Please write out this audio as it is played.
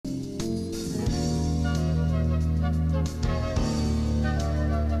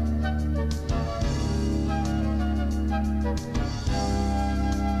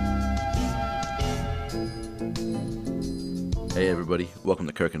Hey everybody, welcome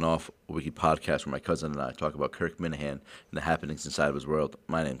to Kirk and Off, a weekly podcast where my cousin and I talk about Kirk Minahan and the happenings inside of his world.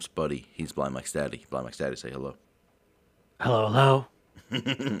 My name's Buddy, he's Blind Mike Staddy. Blind Mike Staddy, say hello. Hello.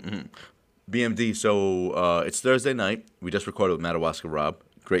 BMD, so it's Thursday night. We just recorded with Madawaska Rob.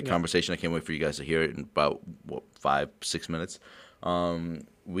 Great conversation. I can't wait for you guys to hear it in about, 5-6 minutes.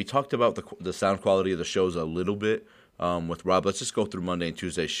 We talked about the sound quality of the shows a little bit with Rob. Let's just go through Monday and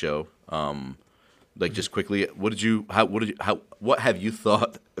Tuesday's show. Just quickly, what have you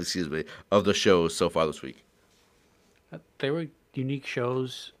thought, of the shows so far this week? They were unique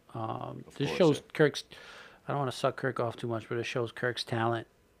shows. This shows Kirk's, I don't want to suck Kirk off too much, but it shows Kirk's talent,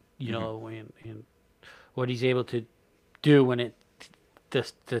 you know, and what he's able to do when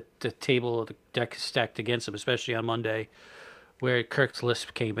the table or the deck is stacked against him, especially on Monday, where Kirk's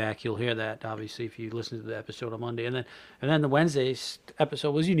lisp came back. You'll hear that, obviously, if you listen to the episode on Monday. And then the Wednesday's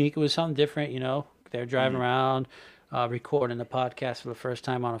episode was unique. It was something different, you know. They're driving around, recording the podcast for the first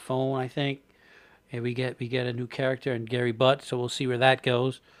time on a phone, I think. And we get a new character in Gary Butt, so we'll see where that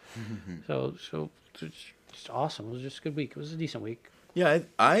goes. So it's awesome. It was just a good week. It was a decent week. Yeah,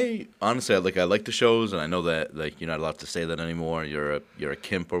 I honestly I like the shows, and I know that you're not allowed to say that anymore. You're a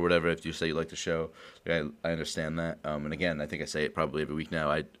kimp or whatever if you say you like the show. I understand that. And again, I think I say it probably every week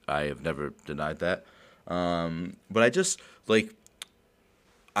now. I have never denied that. But I just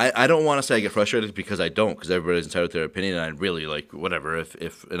I don't want to say I get frustrated because I don't, because everybody's entitled to their opinion, and I really whatever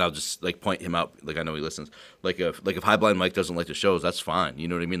if and I'll just point him out, I know he listens. If High Blind Mike doesn't like the shows, that's fine. You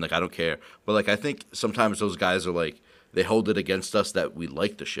know what I mean? I don't care. But I think sometimes those guys are they hold it against us that we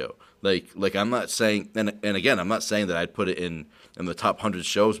like the show. I'm not saying, and again, I'm not saying that I'd put it in the top 100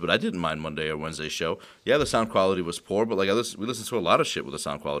 shows, but I didn't mind Monday or Wednesday's show. Yeah, the sound quality was poor, but we listen to a lot of shit where the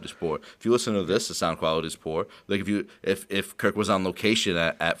sound quality is poor. If you listen to this, the sound quality is poor. If Kirk was on location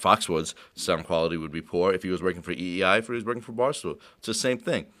at Foxwoods, sound quality would be poor. If he was working for EEI, if he was working for Barstool, it's the same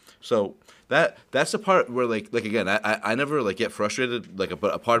thing. So that's the part where again, I never get frustrated. But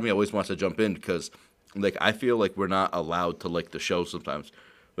a part of me always wants to jump in because I feel like we're not allowed to like the show sometimes.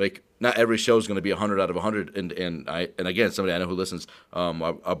 Not every show is going to be 100 out of 100. And again, somebody I know who listens,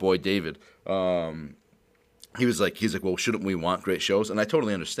 our boy David, he's like, well, shouldn't we want great shows? And I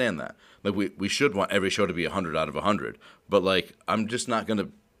totally understand that. We should want every show to be 100 out of 100. But I'm just not going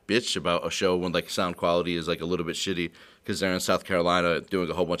to bitch about a show when sound quality is a little bit shitty because they're in South Carolina doing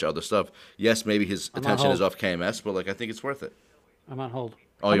a whole bunch of other stuff. Yes, maybe his attention is off KMS, but I think it's worth it. I'm on hold.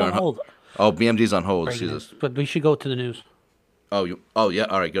 Oh, you're on hold. Oh, BMD's on hold. Jesus. But we should go to the news. Oh, yeah.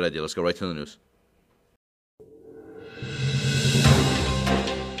 All right, good idea. Let's go right to the news.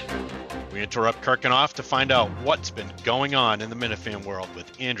 We interrupt Kirk and Off to find out what's been going on in the Minifan world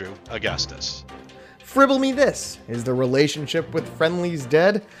with Andrew Augustus. Fribble Me This. Is the relationship with Friendly's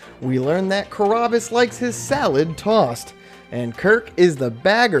dead? We learn that Carabas likes his salad tossed. And Kirk is the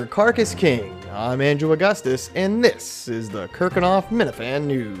bagger carcass king. I'm Andrew Augustus, and this is the Kirk and Off Minifan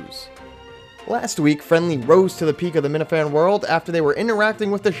News. Last week, Friendly rose to the peak of the Minifan world after they were interacting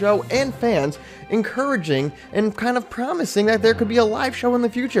with the show and fans, encouraging and kind of promising that there could be a live show in the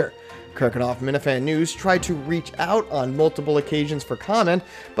future. Kirk and Off Minifan News tried to reach out on multiple occasions for comment,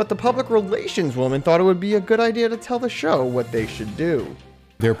 but the public relations woman thought it would be a good idea to tell the show what they should do.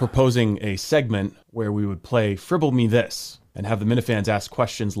 They're proposing a segment where we would play Fribble Me This and have the Minifans ask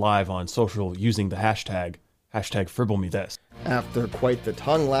questions live on social using the hashtag Fribble Me This. After quite the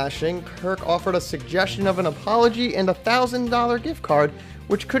tongue lashing, Kirk offered a suggestion of an apology and a $1,000 gift card,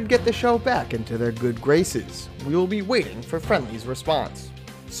 which could get the show back into their good graces. We will be waiting for Friendly's response.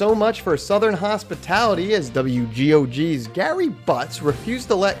 So much for Southern hospitality, as WGOG's Gary Butts refused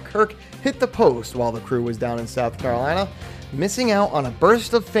to let Kirk hit the post while the crew was down in South Carolina. Missing out on a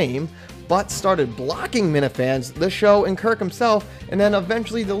burst of fame, Butts started blocking Minifans, the show, and Kirk himself, and then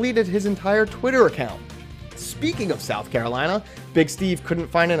eventually deleted his entire Twitter account. Speaking of South Carolina, Big Steve couldn't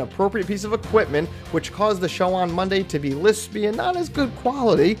find an appropriate piece of equipment, which caused the show on Monday to be lispy and not as good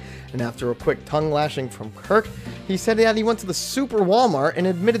quality. And after a quick tongue lashing from Kirk, he said that he went to the Super Walmart and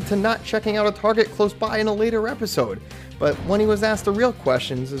admitted to not checking out a Target close by in a later episode. But when he was asked the real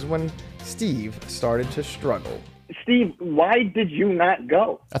questions is when Steve started to struggle. Steve, why did you not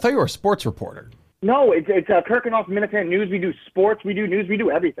go? I thought you were a sports reporter. No, it's Kirk and Off Minifan News. We do sports, we do news, we do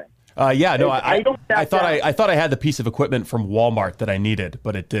everything. I thought I had the piece of equipment from Walmart that I needed,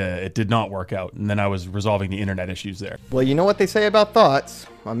 but it did not work out, and then I was resolving the internet issues there. Well, you know what they say about thoughts.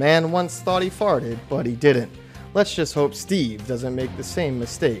 A man once thought he farted, but he didn't. Let's just hope Steve doesn't make the same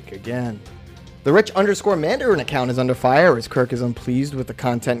mistake again. The Rich_Mandarin account is under fire as Kirk is unpleased with the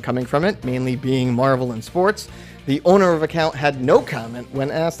content coming from it, mainly being Marvel and sports. The owner of the account had no comment when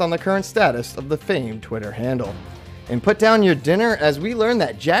asked on the current status of the famed Twitter handle. And put down your dinner as we learn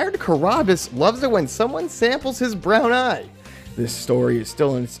that Jared Carrabis loves it when someone samples his brown eye. This story is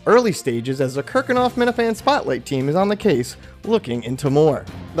still in its early stages as the Kirkenoff Minifan Spotlight team is on the case, looking into more.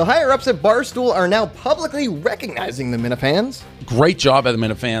 The higher-ups at Barstool are now publicly recognizing the Minifans. Great job at the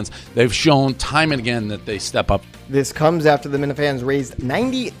Minifans. They've shown time and again that they step up. This comes after the Minifans raised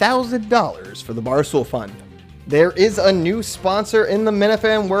 $90,000 for the Barstool Fund. There is a new sponsor in the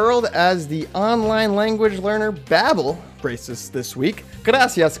Minifan world as the online language learner Babbel braces this week.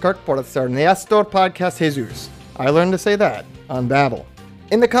 Gracias, Kirk, por ser nuestro podcast Jesus. I learned to say that on Babbel.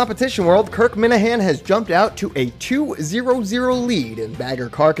 In the competition world, Kirk Minahan has jumped out to a 2-0-0 lead in Bagger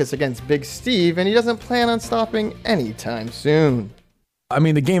Carcass against Big Steve, and he doesn't plan on stopping anytime soon. I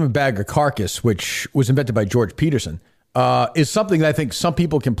mean, the game of Bagger Carcass, which was invented by George Peterson, is something that I think some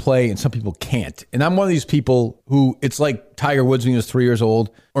people can play and some people can't. And I'm one of these people who, it's like Tiger Woods when he was 3 years old,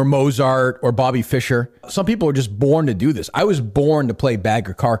 or Mozart, or Bobby Fischer. Some people are just born to do this. I was born to play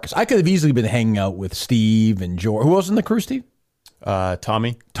Bagger Carcass. I could have easily been hanging out with Steve and George. Who else in the crew, Steve?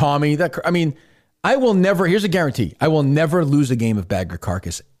 Tommy. I will never, here's a guarantee, I will never lose a game of Bagger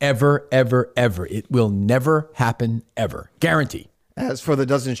Carcass. Ever, ever, ever. It will never happen, ever. Guarantee. As for the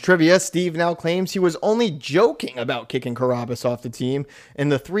Dozens trivia, Steve now claims he was only joking about kicking Carrabis off the team,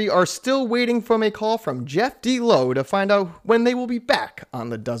 and the three are still waiting for a call from Jeff D. Lowe to find out when they will be back on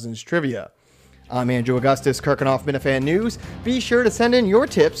the Dozens trivia. I'm Andrew Augustus, Kirkenoff Minifan News. Be sure to send in your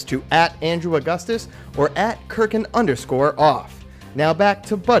tips to @AndrewAugustus or @Kirkin_off. Now back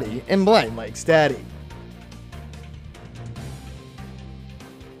to Buddy and Blind Mike's daddy.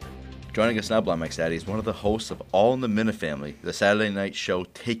 Joining us now, Blind Mike's daddy, is one of the hosts of All in the Minifamily, the Saturday night show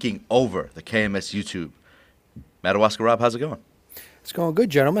taking over the KMS YouTube. Madawaska Rob, how's it going? It's going good,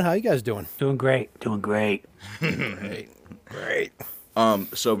 gentlemen. How you guys doing? Doing great. Doing great. Great.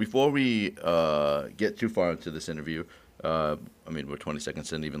 So before we get too far into this interview, I mean, we're 20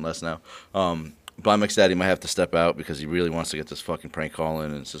 seconds in, even less now. Blind Mike's daddy might have to step out because he really wants to get this fucking prank call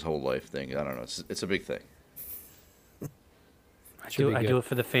in, and it's his whole life thing. I don't know. It's a big thing. I do it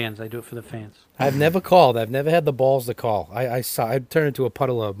for the fans. I've never called. I've never had the balls to call. I'd turn into a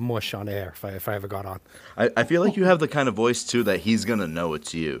puddle of mush on air if I ever got on. I feel like you have the kind of voice too that he's gonna know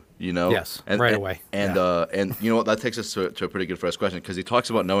it's you. You know? Yes, right away. And you know what? That takes us to a pretty good first question because he talks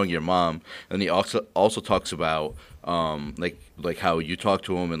about knowing your mom, and he also talks about like how you talk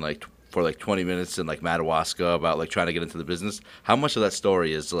to him and for 20 minutes in Madawaska about trying to get into the business. How much of that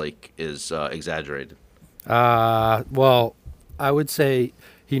story is exaggerated? Well, I would say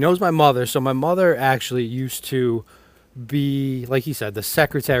he knows my mother. So my mother actually used to be, like he said, the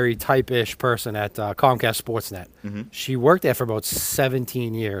secretary type-ish person at Comcast Sportsnet. Mm-hmm. She worked there for about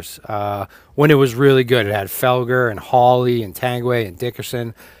 17 years when it was really good. It had Felger and Hawley and Tangway and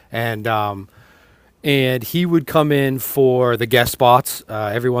Dickerson. And he would come in for the guest spots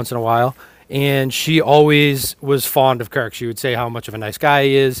every once in a while. And she always was fond of Kirk. She would say how much of a nice guy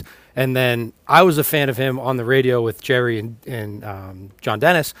he is. And then I was a fan of him on the radio with Jerry and John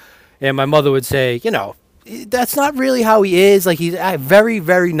Dennis. And my mother would say, that's not really how he is. He's a very,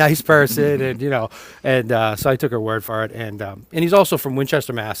 very nice person. And, so I took her word for it. And he's also from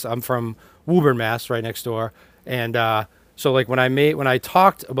Winchester, Mass. I'm from Woburn, Mass, right next door. And so when I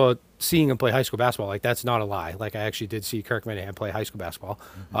talked about seeing him play high school basketball, that's not a lie. I actually did see Kirk Minahan play high school basketball.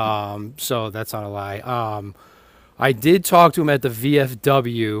 So that's not a lie. I did talk to him at the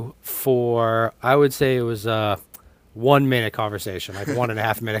VFW for, I would say it was a 1 minute conversation,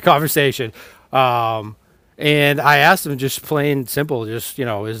 1.5 minute conversation. And I asked him just plain simple, is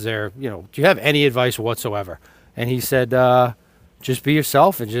there, do you have any advice whatsoever? And he said, just be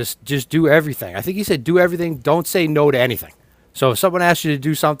yourself and just do everything. I think he said, do everything. Don't say no to anything. So if someone asks you to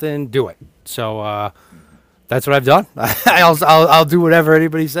do something, do it. So that's what I've done. I'll do whatever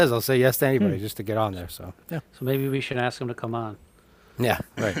anybody says. I'll say yes to anybody just to get on there. So yeah. So maybe we should ask him to come on. Yeah,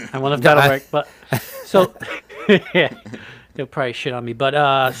 right. I wonder if that'll work. But so yeah, they'll probably shit on me.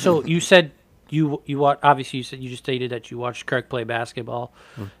 But so you said you obviously you said you just stated that you watched Kirk play basketball.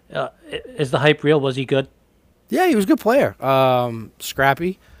 Is the hype real? Was he good? Yeah, he was a good player.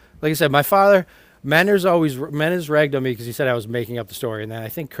 Scrappy. Like I said, my father. Manners ragged on me because he said I was making up the story. And then I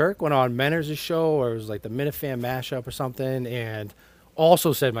think Kirk went on Manners' show, or it was the Minifan mashup or something, and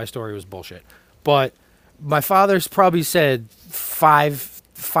also said my story was bullshit. But my father's probably said five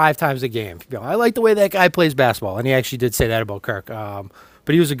times a game, I like the way that guy plays basketball. And he actually did say that about Kirk.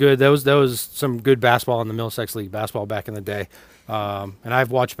 But he was there was some good basketball in the Middlesex League basketball back in the day. And I've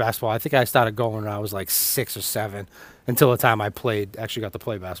watched basketball. I think I started going when I was 6 or 7. Until the time I actually got to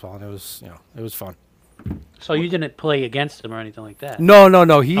play basketball, and it was fun. So you didn't play against him or anything like that?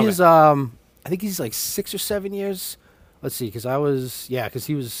 No. He's I think he's 6 or 7 years let's see, because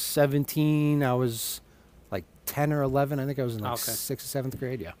he was 17. I was like 10 or 11. I think I was in like 6th or 7th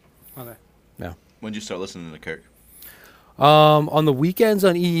grade. Yeah. Okay. Yeah. When did you start listening to Kirk? On the weekends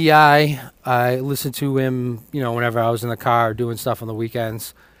on EEI, I listened to him, whenever I was in the car doing stuff on the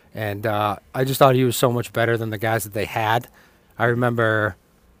weekends. And I just thought he was so much better than the guys that they had. I remember,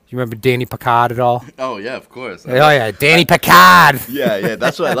 you remember Danny Picard at all? Oh, yeah, of course. Oh, yeah, Danny Picard. Yeah,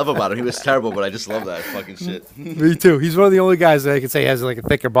 that's what I love about him. He was terrible, but I just love that fucking shit. Me too. He's one of the only guys that I can say has like a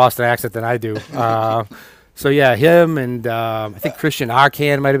thicker Boston accent than I do. So yeah, him and I think Christian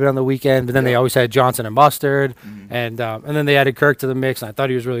Arcand might have been on the weekend, but then they always had Johnson and Mustard, and then they added Kirk to the mix, and I thought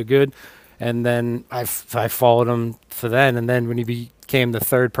he was really good. And then I followed him for then, and then when he became the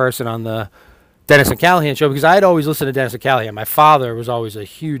third person on the Dennis and Callahan show, because I had always listened to Dennis and Callahan. My father was always a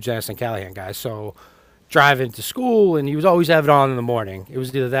huge Dennis and Callahan guy, so driving to school, and he was always having it on in the morning. It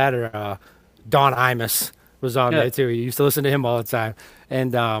was either that or Don Imus was on there too. He used to listen to him all the time,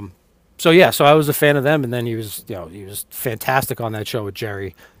 and so I was a fan of them, and then he was fantastic on that show with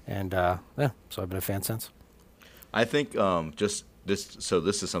Jerry, and so I've been a fan since. I think this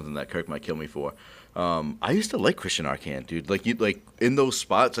is something that Kirk might kill me for. I used to like Christian Arcand, dude. Like in those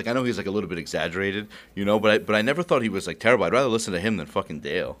spots, like I know he's like a little bit exaggerated, but I never thought he was like terrible. I'd rather listen to him than fucking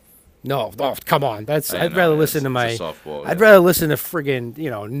Dale. No, come on. I'd rather listen to softball. I'd rather listen to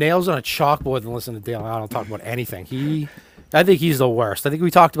friggin' nails on a chalkboard than listen to Dale Arnold talk about anything. I think he's the worst. I think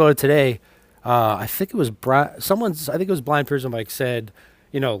we talked about it today. I think it was Blind Prison Mike said,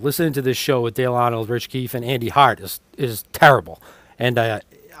 listening to this show with Dale Arnold, Rich Keefe, and Andy Hart is terrible. And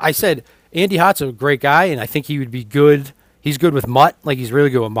I said Andy Hart's a great guy, and I think he would be good. He's good with Mutt, like he's really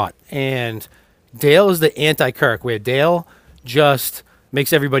good with Mutt. And Dale is the anti-Kirk, where Dale just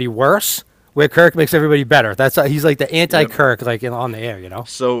makes everybody worse, where Kirk makes everybody better. He's like the anti-Kirk, like on the air,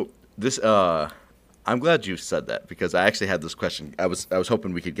 So this, I'm glad you said that, because I actually had this question. I was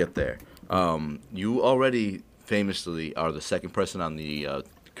hoping we could get there. You already famously are the second person on the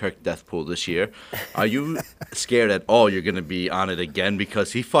Kirk death pool this year. Are you scared at all you're going to be on it again?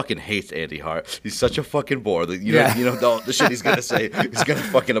 Because he fucking hates Andy Hart. He's such a fucking bore. The shit he's going to say, he's going to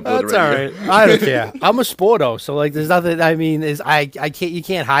fucking obliterate. That's all right. I don't care. I'm a sporto, so like there's nothing, I can't, you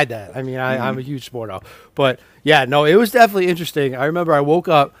can't hide that. I'm a huge sporto. But yeah, no, it was definitely interesting. I remember I woke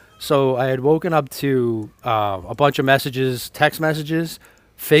up, so I had woken up to a bunch of messages, text messages,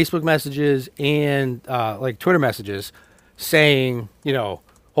 Facebook messages, and like Twitter messages saying,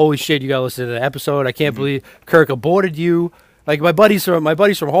 holy shit, you gotta listen to the episode. I can't believe Kirk aborted you. Like my buddies from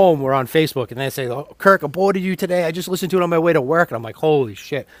home were on Facebook, and they say, oh, Kirk aborted you today. I just listened to it on my way to work, and I'm like, holy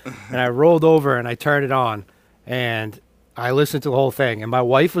shit. And I rolled over and I turned it on, and I listened to the whole thing. And my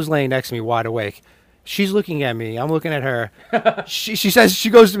wife was laying next to me, wide awake. She's looking at me. I'm looking at her. She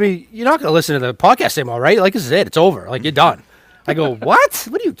goes to me, you're not gonna listen to the podcast anymore, right? Like, this is it. It's over. Like, you're done. I go, what?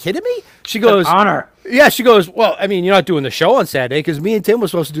 What are you kidding me? She goes, honor. Yeah, she goes, well, you're not doing the show on Saturday, because me and Tim were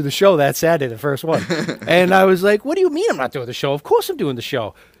supposed to do the show that Saturday, the first one. And I was like, what do you mean I'm not doing the show? Of course I'm doing the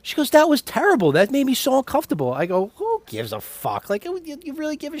show. She goes, that was terrible. That made me so uncomfortable. I go, who gives a fuck? Like, you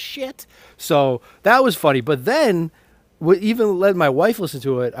really give a shit? So that was funny. But then, even letting my wife listen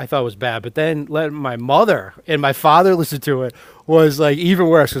to it, I thought was bad. But then letting my mother and my father listen to it was like even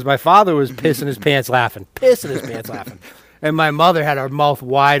worse, because my father was pissing his pants laughing. And my mother had her mouth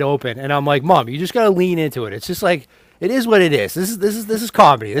wide open, and I'm like, Mom, you just gotta lean into it. It's just like, it is what it is. This is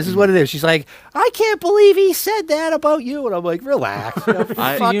comedy. This is what it is. She's like, I can't believe he said that about you, and I'm like, relax,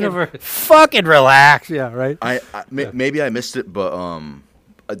 fucking relax, yeah, right. Maybe I missed it, but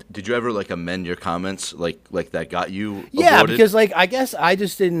did you ever like amend your comments like that got you? Yeah, aborted? because like I guess I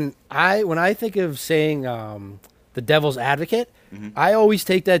just didn't. When I think of saying the devil's advocate, I always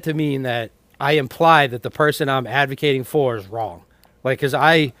take that to mean that I imply that the person I'm advocating for is wrong. Like, because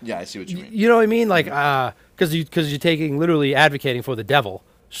I see what you mean. You know what I mean? Like, because you're taking literally advocating for the devil.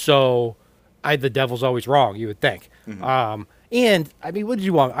 So, the devil's always wrong, you would think. And what did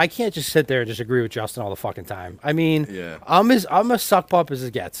you want? I can't just sit there and just agree with Justin all the fucking time. I'm a suck pup as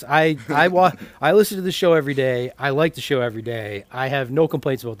it gets. I listen to the show every day. I like the show every day. I have no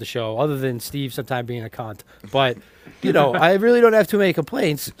complaints about the show, other than Steve sometimes being a cunt. But I really don't have too many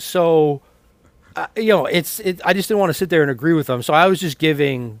complaints. So. I just didn't want to sit there and agree with them, so I was just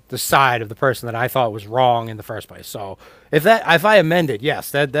giving the side of the person that I thought was wrong in the first place. So if I amend it,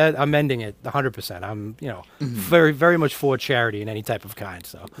 yes, that I'm amending it 100%. I'm very very much for charity in any type of kind.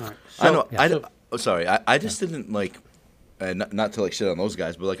 So, right. I just didn't like, not to like shit on those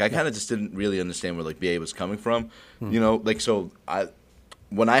guys, but like I kind of just didn't really understand where like BA was coming from.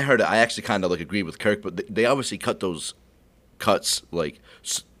 When I heard it, I actually kind of like agreed with Kirk, but they obviously cut those cuts like.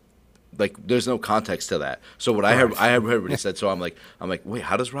 like there's no context to that. So what I heard what he said. So I'm like, wait,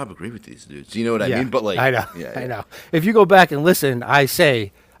 how does Rob agree with these dudes? You know what I mean? But like, I know, I know. If you go back and listen, I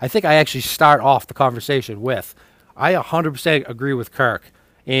think I actually start off the conversation with, I 100% agree with Kirk,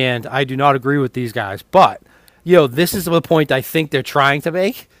 and I do not agree with these guys. But this is the point I think they're trying to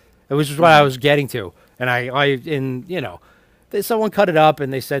make, which is what I was getting to. And someone cut it up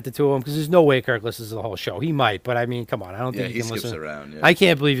and they sent it to him because there's no way Kirk listens to the whole show. He might, but I mean, come on, I don't think he can listen. Around, I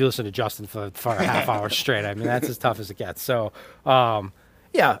can't believe you listen to Justin for a half hour straight. I mean, that's as tough as it gets. So, like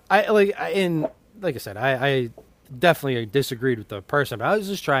I said, I definitely disagreed with the person, but I was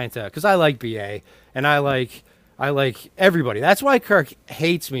just trying to, because I like BA and I like everybody. That's why Kirk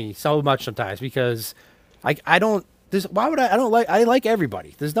hates me so much sometimes, because I like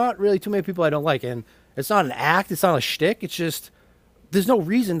everybody. There's not really too many people I don't like, and it's not an act. It's not a shtick. It's just there's no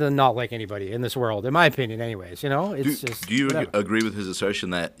reason to not like anybody in this world, in my opinion. Anyways, it's just. Do you agree with his assertion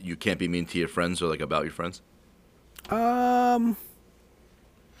that you can't be mean to your friends or like about your friends? I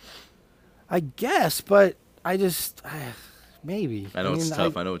guess, but maybe. I know it's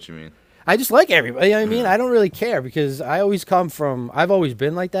tough. I know what you mean. I just like everybody. I mean, I don't really care because I've always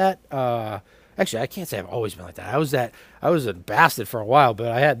been like that. Actually, I can't say I've always been like that. I was a bastard for a while,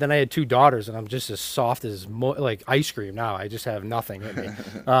 but I had 2 daughters, and I'm just as soft as like ice cream now. I just have nothing in me.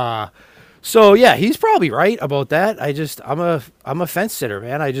 So yeah, he's probably right about that. I'm a fence sitter,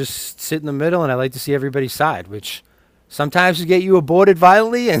 man. I just sit in the middle, and I like to see everybody's side, which sometimes will get you aborted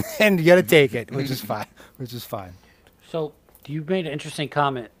violently, and you got to take it, which is fine. So you made an interesting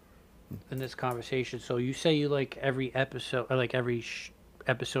comment in this conversation. So you say you like every episode, or like every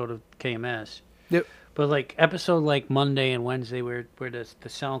episode of KMS. Yep. But like episode like Monday and Wednesday where the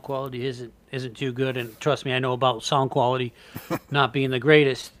sound quality isn't too good, and trust me, I know about sound quality not being the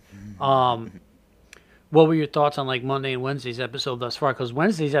greatest. What were your thoughts on like Monday and Wednesday's episode thus far? Because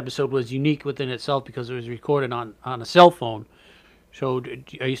Wednesday's episode was unique within itself because it was recorded on a cell phone. So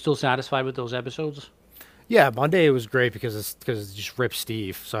are you still satisfied with those episodes? Yeah, Monday was great because it just ripped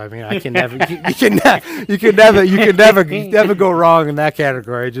Steve. So I mean, I can never you can never go wrong in that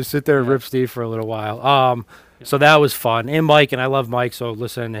category. Just sit there and rip Steve for a little while. So that was fun. And Mike, and I love Mike, so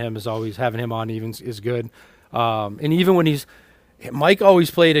listening to him is always, having him on even is good. And even when Mike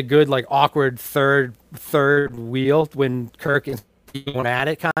always played a good like awkward third wheel when Kirk and Steve went at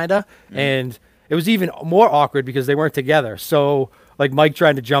it kinda. And it was even more awkward because they weren't together. So like Mike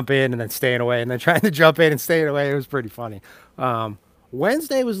trying to jump in and then staying away, and then trying to jump in and staying away. It was pretty funny.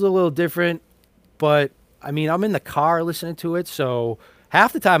 Wednesday was a little different, but I mean, I'm in the car listening to it, so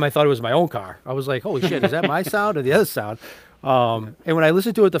half the time I thought it was my own car. I was like, holy shit, is that my sound or the other sound? And when I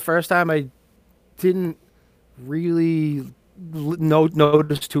listened to it the first time, I didn't really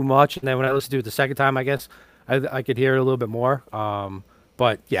notice too much. And then when I listened to it the second time, I guess I could hear it a little bit more.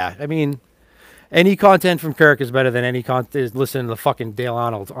 But yeah, I mean, any content from Kirk is better than any content listening to the fucking Dale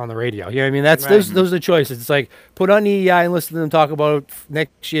Arnold on the radio. You know what I mean? Those are the choices. It's like put on EEI and listen to them talk about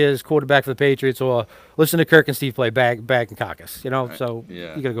next year's quarterback for the Patriots, or listen to Kirk and Steve play bag and caucus. Right. So you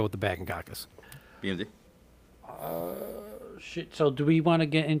got to go with the bag and caucus. BMD? Shit. So do we want to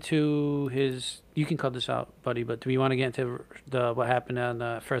get into his? You can cut this out, buddy. But do we want to get into what happened on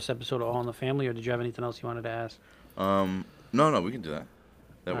the first episode of All in the Family, or did you have anything else you wanted to ask? No, we can do that.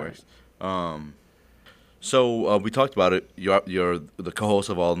 That works. So we talked about it. You're the co-host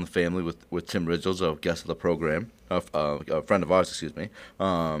of All in the Family with Tim Ridgels, a guest of the program, a friend of ours, excuse me.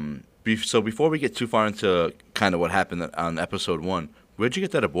 So before we get too far into kind of what happened on episode 1, where'd you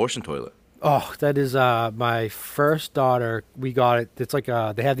get that abortion toilet? Oh, that is my first daughter. We got it. It's like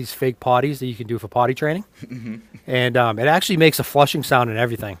they have these fake potties that you can do for potty training, and it actually makes a flushing sound and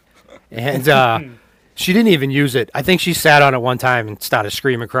everything. And she didn't even use it. I think she sat on it one time and started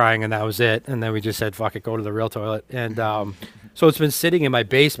screaming, crying, and that was it. And then we just said, fuck it, go to the real toilet. And so it's been sitting in my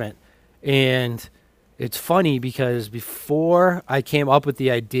basement. And it's funny because before I came up with the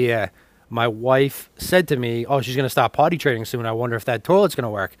idea, my wife said to me, oh, she's going to stop potty training soon. I wonder if that toilet's going to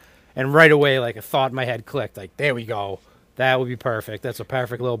work. And right away, like a thought in my head clicked, like, there we go. That would be perfect. That's a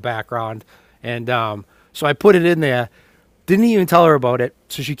perfect little background. And so I put it in there. Didn't even tell her about it.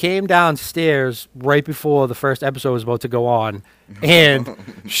 So she came downstairs right before the first episode was about to go on. And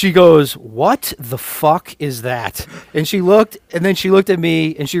she goes, what the fuck is that? And she looked, and then she looked at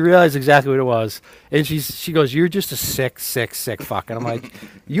me, and she realized exactly what it was. And she goes, you're just a sick fuck. And I'm like,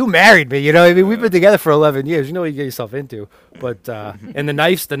 you married me, you know? I mean, we've been together for 11 years. You know what you get yourself into. But, and the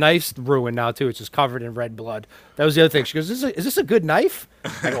knife's ruined now, too. It's just covered in red blood. That was the other thing. She goes, is this a good knife?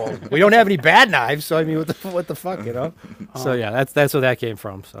 I go, we don't have any bad knives. So, I mean, what the fuck, you know? So, yeah, that's where that came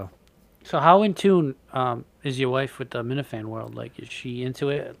from, so. So how in tune is your wife with the Minifan world? Like, is she into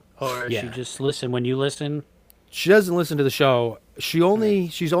it? Or Yeah. she just listen when you listen? She doesn't listen to the show. She's only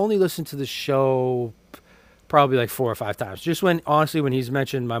listened to the show probably like 4 or 5 times. Just when he's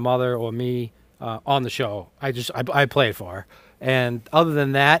mentioned my mother or me on the show, I play it for her. And other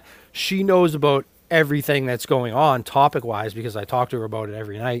than that, she knows about everything that's going on topic wise because I talk to her about it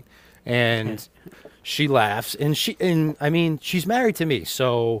every night, and she laughs. And I mean, she's married to me,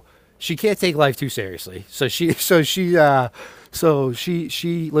 so she can't take life too seriously. So she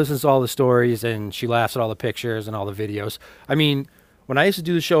listens to all the stories and she laughs at all the pictures and all the videos. I mean, when I used to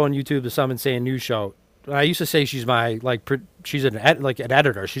do the show on YouTube, the Some Insane News Show, I used to say she's my she's an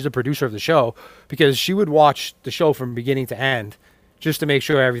editor. She's a producer of the show because she would watch the show from beginning to end just to make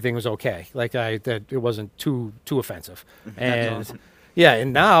sure everything was okay. That it wasn't too offensive. And awesome. yeah,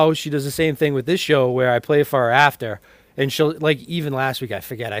 and now she does the same thing with this show where I play for her after, and she'll even last week I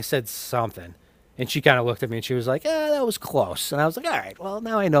forget I said something. And she kind of looked at me and she was like, that was close. And I was like, all right, well,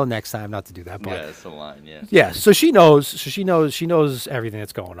 now I know next time not to do that. But Yeah, that's the line. Yeah. yeah, so she knows everything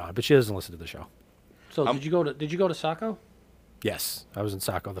that's going on, but she doesn't listen to the show. So did you go to Saco? Yes, I was in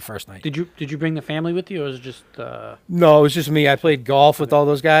Saco the first night. Did you bring the family with you, or was it just? No, it was just me. I played golf with all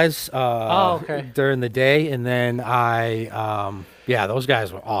those guys okay. during the day, and then those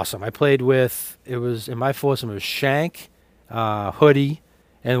guys were awesome. I played with, it was in my foursome, it was Shank, Hoodie,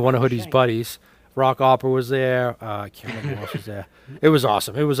 and one of Hoodie's buddies. Rock Opera was there. I can't remember who else was there. It was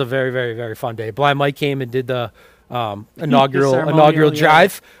awesome. It was a very, very, very fun day. Blind Mike came and did the inaugural ceremonial,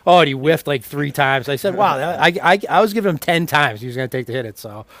 drive. Oh, and he whiffed like 3 times. I said, wow, I was giving him 10 times. He was going to take the hit it.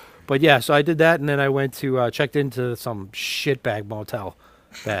 So, but yeah, so I did that, and then I went to checked into some shitbag motel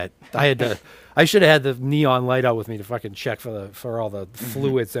that I should have had the neon light out with me to fucking check for all the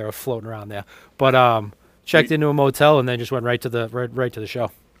fluids that were floating around there. But checked into a motel and then just went right to the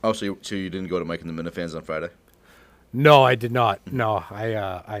show. Oh, so you didn't go to Mike and the Minifans on Friday? No, I did not. No,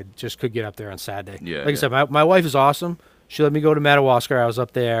 I just could get up there on Saturday. Yeah, I said, my wife is awesome. She let me go to Madawaska. I was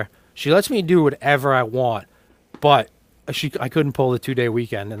up there. She lets me do whatever I want, but I couldn't pull the 2-day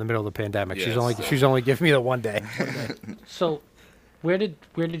weekend in the middle of the pandemic. Yes. She's only giving me the 1 day. So, where did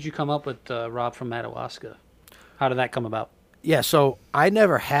you come up with Rob from Madawaska? How did that come about? Yeah, so I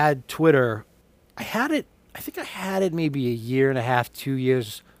never had Twitter. I think I had it maybe a year and a half, 2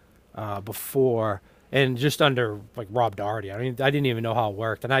 years before, and just under like Rob Doherty. I mean, I didn't even know how it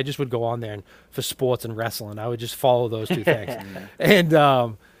worked, and I just would go on there and for sports and wrestling. I would just follow those 2 things.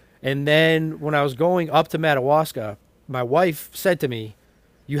 And then when I was going up to Madawaska, my wife said to me,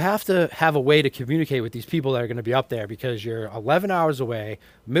 "You have to have a way to communicate with these people that are going to be up there because you're 11 hours away,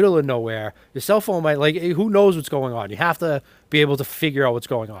 middle of nowhere. Your cell phone might who knows what's going on. You have to be able to figure out what's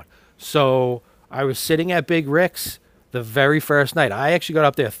going on." So I was sitting at Big Rick's the very first night. I actually got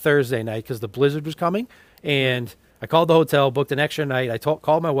up there Thursday night because the blizzard was coming, and I called the hotel, booked an extra night. I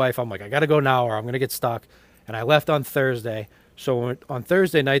called my wife. I'm like, I got to go now or I'm going to get stuck. And I left on Thursday. So on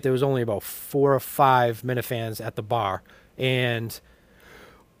Thursday night, there was only about 4 or 5 Minifans at the bar. And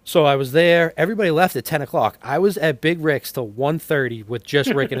so I was there. Everybody left at 10 o'clock. I was at Big Rick's till 1:30 with just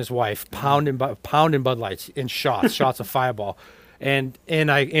Rick and his wife pounding Bud Lights in shots of Fireball. And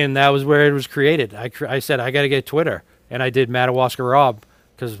that was where it was created. I said, I got to get Twitter. And I did Madawaska Rob,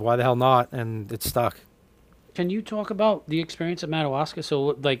 because why the hell not? And it stuck. Can you talk about the experience at Madawaska?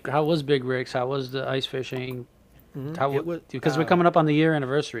 So, like, how was Big Rick's? How was the ice fishing? Because we're coming up on the year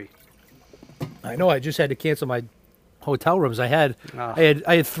anniversary. I know. I just had to cancel my hotel rooms. I had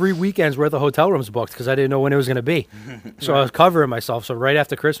 3 weekends worth of hotel rooms booked because I didn't know when it was going to be. So I was covering myself. So right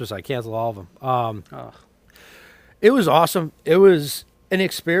after Christmas, I canceled all of them. It was awesome. It was an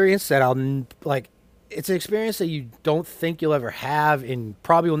experience that it's an experience that you don't think you'll ever have and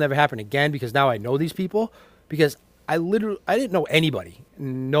probably will never happen again because now I know these people because I didn't know anybody,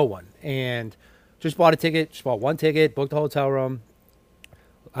 no one. And just bought one ticket, booked a hotel room.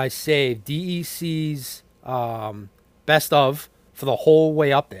 I saved DEC's best of for the whole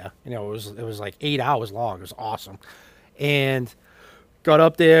way up there. You know, it was like 8 hours long. It was awesome. And got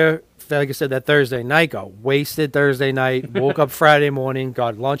up there, like I said, that Thursday night, got wasted Thursday night, woke up Friday morning,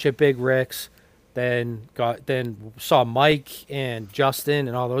 got lunch at Big Rick's, then saw Mike and Justin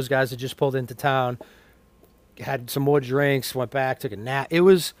and all those guys that just pulled into town, had some more drinks, went back, took a nap. It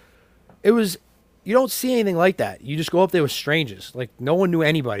was you don't see anything like that. You just go up there with strangers. Like, no one knew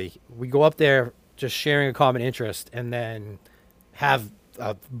anybody. We go up there just sharing a common interest and then have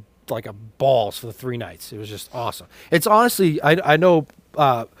a balls for the 3 nights. It was just awesome. It's honestly, I know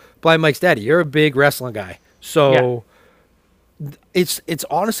Blind Mike's daddy, you're a big wrestling guy. So it's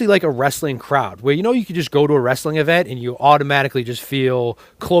honestly like a wrestling crowd where, you could just go to a wrestling event and you automatically just feel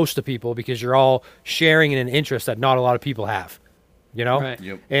close to people because you're all sharing in an interest that not a lot of people have. you know? Right.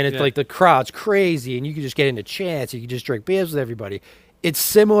 Yep. And it's like the crowd's crazy, and you can just get into chants, you can just drink beers with everybody. It's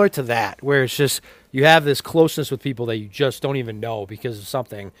similar to that, where it's just you have this closeness with people that you just don't even know because of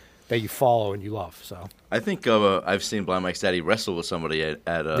something that you follow and you love. So I think I've seen Blind Mike's daddy wrestle with somebody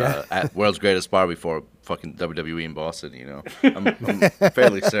at World's Greatest Bar before fucking WWE in Boston. You know, I'm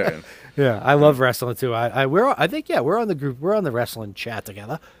fairly certain. yeah, I love wrestling too. I think we're on the group, we're on the wrestling chat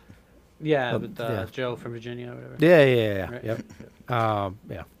together. Yeah, with Joe from Virginia or whatever. Yeah. Right. Yep.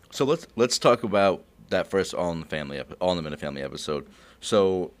 Yeah. So let's talk about that first All in the Minute Family episode.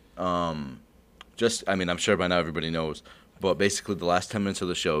 So I'm sure by now everybody knows, but basically the last 10 minutes of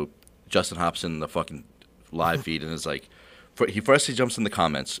the show, Justin hops in the fucking live feed and is like, he jumps in the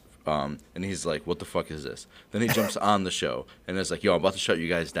comments, and he's like, "What the fuck is this?" Then he jumps on the show and is like, "Yo, I'm about to shut you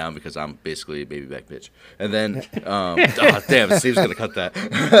guys down because I'm basically a baby back bitch." And then, damn, Steve's gonna cut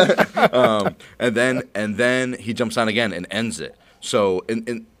that. and then he jumps on again and ends it. So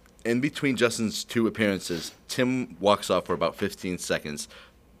in between Justin's two appearances, Tim walks off for about 15 seconds.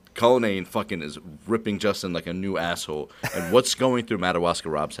 Cullinane fucking is ripping Justin like a new asshole. And what's going through Madawaska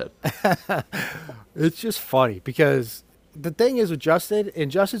Rob's head? It's just funny because the thing is with Justin,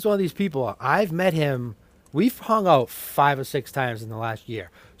 and Justin's one of these people, I've met him, we've hung out 5 or 6 times in the last year.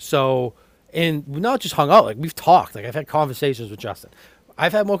 So, and we not just hung out, like we've talked, like I've had conversations with Justin.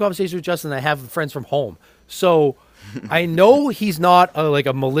 I've had more conversations with Justin than I have with friends from home. So I know he's not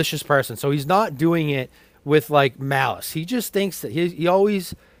a malicious person. So he's not doing it with like malice. He just thinks that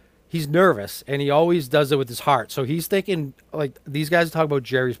he's nervous and he always does it with his heart. So he's thinking like these guys are talking about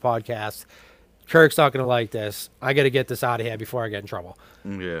Jerry's podcast. Kirk's not going to like this. I got to get this out of here before I get in trouble.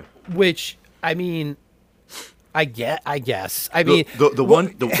 Yeah. Which, I mean, I guess. I mean, the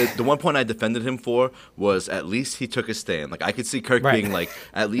one point I defended him for was at least he took a stand. Like I could see Kirk being like,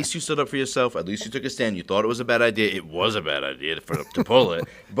 at least you stood up for yourself. At least you took a stand. You thought it was a bad idea. It was a bad idea to pull it.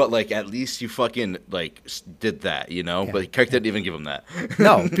 But like at least you fucking like did that, you know. Yeah. But Kirk didn't even give him that.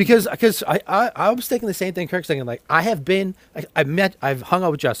 No, because I was thinking the same thing Kirk's thinking. Like I've hung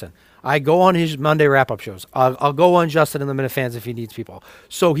out with Justin. I go on his Monday wrap-up shows. I'll go on Justin and the Minute Fans if he needs people.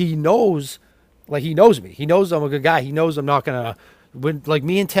 So he knows. Like, he knows me. He knows I'm a good guy. He knows I'm not going to, like,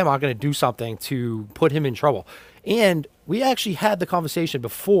 me and Tim aren't going to do something to put him in trouble. And we actually had the conversation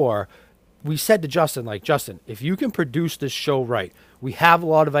before. We said to Justin, like, Justin, if you can produce this show right, we have a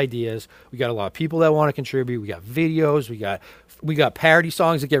lot of ideas. We got a lot of people that want to contribute. We got videos. We got parody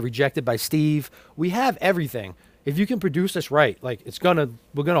songs that get rejected by Steve. We have everything. If you can produce this right, like,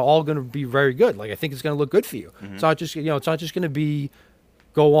 we're all gonna be very good. Like, I think it's gonna look good for you. Mm-hmm. It's not just, it's not just gonna be,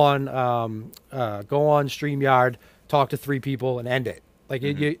 go on StreamYard, talk to 3 people, and end it. Like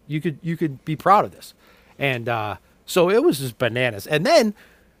you could be proud of this, and so it was just bananas. And then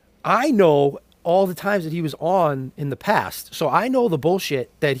I know all the times that he was on in the past, so I know the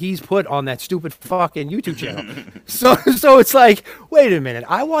bullshit that he's put on that stupid fucking YouTube channel. so it's like, wait a minute,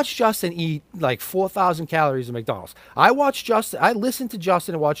 I watched Justin eat like 4,000 calories at McDonald's. I listened to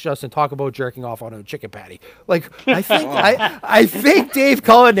Justin and watched Justin talk about jerking off on a chicken patty. Like I think I think Dave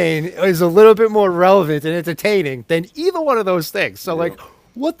Cullinane is a little bit more relevant and entertaining than either one of those things. So like,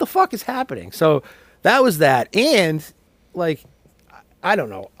 what the fuck is happening? So that was that, and like, I don't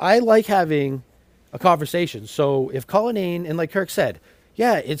know. I like having a conversation. So if Cullinane, and like Kirk said,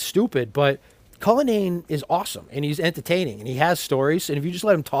 yeah, it's stupid, but Cullinane is awesome and he's entertaining and he has stories. And if you just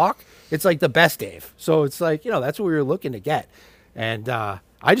let him talk, it's like the best Dave. So it's like, that's what we were looking to get. And I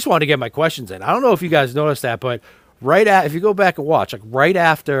just wanted to get my questions in. I don't know if you guys noticed that, but if you go back and watch, like right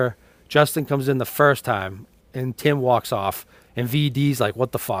after Justin comes in the first time and Tim walks off and VD's like,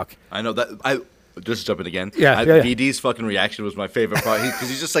 what the fuck? I know that. Just jumping again. Yeah. VD's fucking reaction was my favorite part because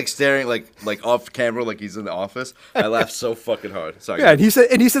he's just like staring like off camera like he's in the office. I laughed so fucking hard. Sorry. Yeah, and he said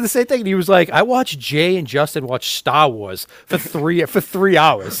the same thing. And he was like, I watched Jay and Justin watch Star Wars for 3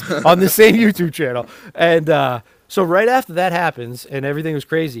 hours on the same YouTube channel. And so right after that happens and everything was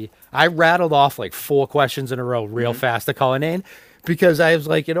crazy, I rattled off like 4 questions in a row real fast to Cullinane. Because I was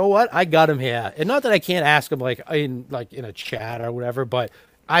like, you know what? I got him here. And not that I can't ask him like in a chat or whatever, but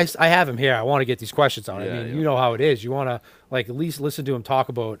I have him here. I want to get these questions on. Yeah, I mean, you know how it is. You want to like at least listen to him talk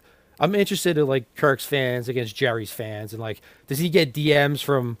about. I'm interested in like Kirk's fans against Jerry's fans, and like, does he get DMs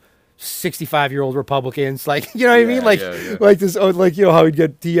from 65-year-old Republicans? Like, you know what I mean? Like, like this, like how he'd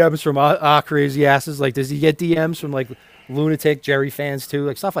get DMs from our crazy asses. Like, does he get DMs from like lunatic Jerry fans too?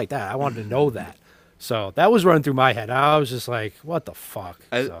 Like stuff like that. I wanted to know that. So that was running through my head. I was just like, what the fuck?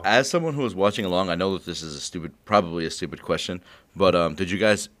 As someone who was watching along, I know that this is probably a stupid question, but did you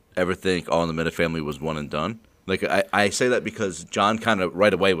guys ever think All in the Minute Family was one and done? Like, I say that because John kind of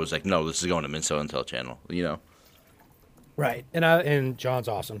right away was like, no, this is going to Minso Intel channel, Right, and John's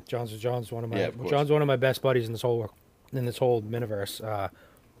awesome. John's one of my of course. John's one of my best buddies in this whole miniverse.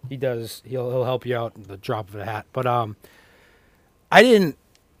 He'll help you out in the drop of a hat. But I didn't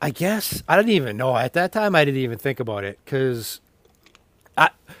even know at that time. I didn't even think about it because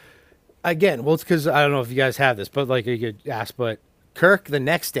it's because I don't know if you guys have this, but like you could ask, but Kirk the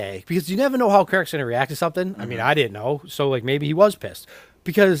next day, because you never know how Kirk's gonna react to something. I mean, I didn't know, so like maybe he was pissed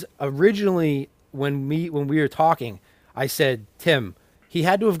because originally when we were talking, I said, Tim, he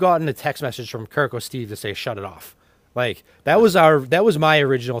had to have gotten a text message from Kirk or Steve to say shut it off. Like that was my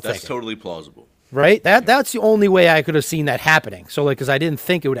original thing. That's totally plausible. Right? That's the only way I could have seen that happening. So like, because I didn't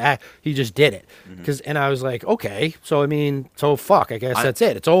think it would act, he just did it. And I was like, okay, so I mean, so fuck, I guess that's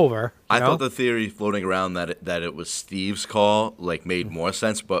it. It's over. I thought the theory floating around that it was Steve's call like made more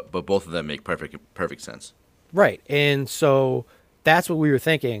sense, but both of them make perfect sense. Right. And so that's what we were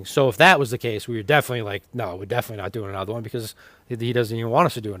thinking. So if that was the case, we were definitely like, no, we're definitely not doing another one because he doesn't even want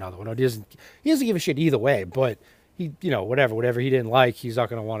us to do another one. He doesn't give a shit either way, but he, whatever he didn't like, he's not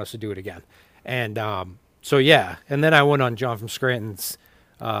going to want us to do it again. And so yeah, and then I went on John from Scranton's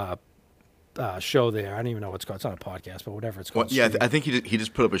show there. I don't even know what it's called. It's not a podcast, but whatever it's called. Well, yeah, I think he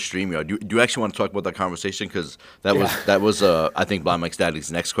just put up a StreamYard. Do you actually want to talk about that conversation? Because that was I think Blind Mike's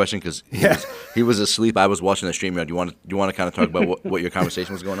Daddy's next question because he was asleep. I was watching the StreamYard. Do you want to kind of talk about what your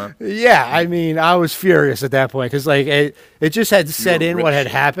conversation was going on? Yeah, I mean, I was furious at that point because like it just had set in what had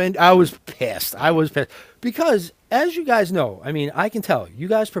happened. I was pissed. Because as you guys know, I mean, I can tell you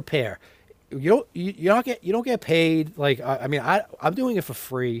guys prepare. You don't get paid. Like I mean, I'm doing it for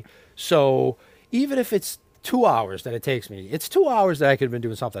free. So even if it's 2 hours that it takes me, it's 2 hours that I could have been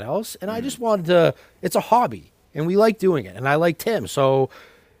doing something else. And I just wanted to. It's a hobby, and we like doing it, and I like Tim. So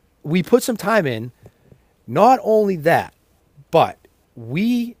we put some time in. Not only that, but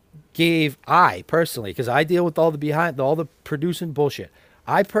I personally, because I deal with all the producing bullshit.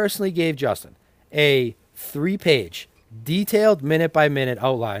 I personally gave Justin a 3-page. Detailed minute-by-minute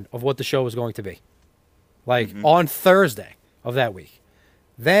outline of what the show was going to be. Like, on Thursday of that week.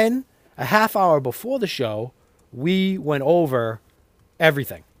 Then, a half hour before the show, we went over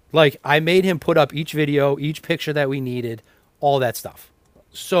everything. Like, I made him put up each video, each picture that we needed, all that stuff.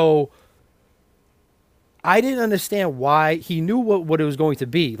 So, I didn't understand why he knew what it was going to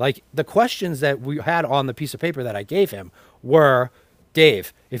be. Like, the questions that we had on the piece of paper that I gave him were...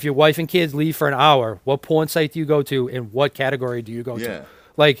 Dave, if your wife and kids leave for an hour, what porn site do you go to and what category do you go to?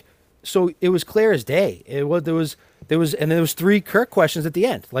 Like, so it was clear as day. There was 3 Kirk questions at the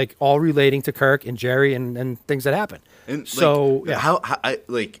end, like all relating to Kirk and Jerry and things that happened. And so how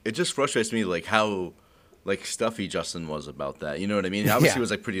it just frustrates me like how like stuffy Justin was about that. You know what I mean? Obviously, he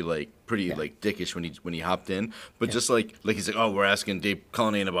was like pretty dickish when he hopped in, but just like he's like, oh, we're asking Dave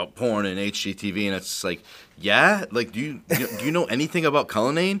Cullinane about porn and HGTV, and it's like, yeah, like do you know anything about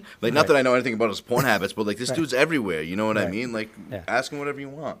Cullinane? Like, not that I know anything about his porn habits, but like this dude's everywhere. You know what I mean? Like, ask him whatever you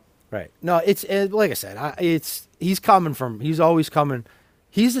want. Right. No, it's like I said, he's always coming.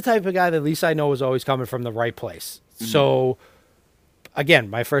 He's the type of guy that at least I know is always coming from the right place. So. Again,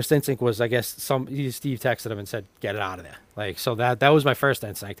 my first instinct was, I guess, Steve texted him and said, get it out of there. Like, so that was my first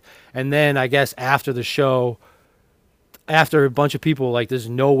instinct. And then I guess after the show, after a bunch of people, like, there's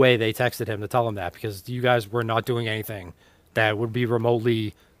no way they texted him to tell him that because you guys were not doing anything that would be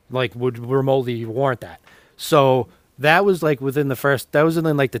remotely warrant that. So that was like within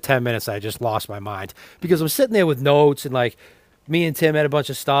like the 10 minutes I just lost my mind because I'm sitting there with notes and like me and Tim had a bunch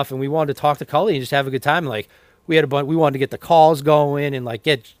of stuff and we wanted to talk to Cully and just have a good time. Like, we wanted to get the calls going and like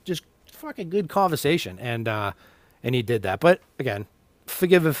get just fucking good conversation, and he did that. But again,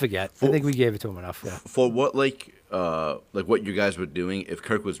 forgive and forget. I think we gave it to him enough. Yeah. For what like what you guys were doing, if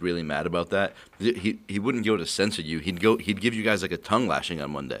Kirk was really mad about that, he wouldn't go to censor you. He'd give you guys like a tongue lashing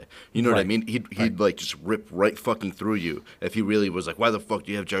on Monday. You know what I mean? He'd like just rip right fucking through you if he really was like, why the fuck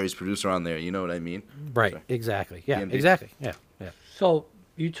do you have Jerry's producer on there? You know what I mean? Right. So, exactly. Yeah. DMD. Exactly. Yeah. Yeah. So.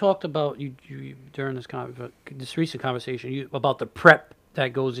 You talked about you during this recent conversation about the prep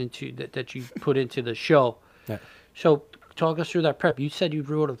that goes into that you put into the show. Yeah. So talk us through that prep. You said you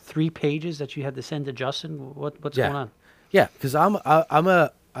wrote 3 pages that you had to send to Justin. What's going on? Yeah, because I'm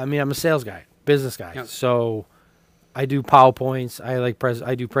a sales guy, business guy. Yeah. So I do PowerPoints.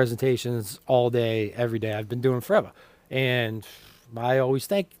 I do presentations all day, every day. I've been doing it forever, and I always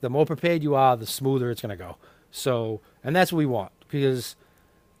think the more prepared you are, the smoother it's gonna go. So, and that's what we want because.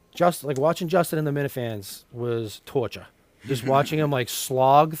 Just like watching Justin and the Minifans was torture. Just watching him like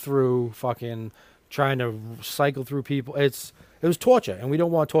slog through fucking trying to cycle through people. It was torture, and we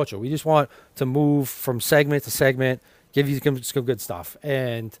don't want torture. We just want to move from segment to segment, give you some good stuff.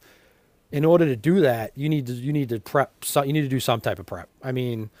 And in order to do that, you need to prep. You need to do some type of prep. I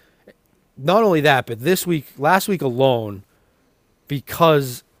mean, not only that, but last week alone,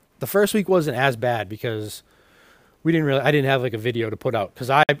 because the first week wasn't as bad because I didn't have like a video to put out because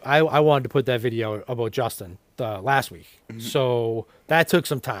I wanted to put that video about Justin last week. So that took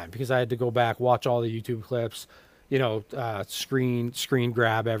some time because I had to go back, watch all the YouTube clips, screen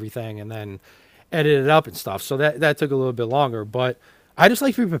grab everything and then edit it up and stuff. So that took a little bit longer, but I just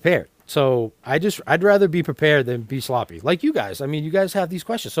like to be prepared. So I'd rather be prepared than be sloppy. Like you guys. I mean, you guys have these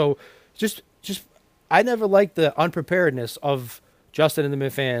questions. So just I never liked the unpreparedness of Justin and the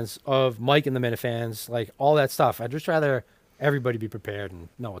Minifans, of Mike and the Minifans, like all that stuff. I'd just rather everybody be prepared and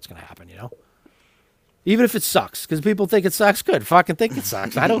know what's going to happen, Even if it sucks, because people think it sucks, good. Fucking think it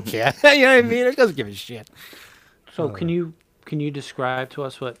sucks. I don't care. You know what I mean? It doesn't give a shit. So can you describe to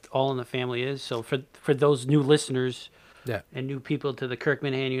us what All in the Family is? So for those new listeners and new people to the Kirk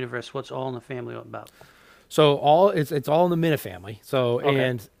Minahan universe, what's All in the Family about? So it's all in the Minute family. So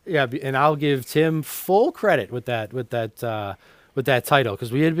Okay. and I'll give Tim full credit with that title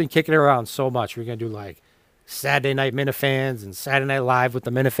because we had been kicking it around so much. We are gonna do like Saturday Night Minifans and Saturday Night Live with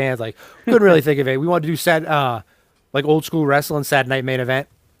the Minifans. Like couldn't really think of it. We wanted to do like old school wrestling Saturday Night Main Event.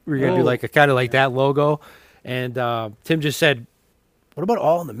 We were gonna do like a kind of like that logo. And Tim just said, "What about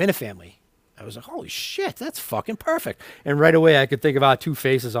All in the Minute family?" I was like, "Holy shit, that's fucking perfect!" And right away, I could think of our two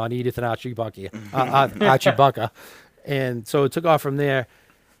faces on Edith and Archie Bucka, and so it took off from there.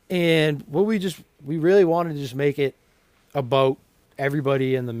 And we really wanted to just make it about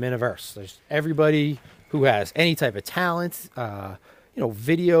everybody in the Miniverse. There's everybody who has any type of talent,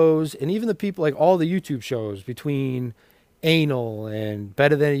 videos, and even the people like all the YouTube shows between Anal and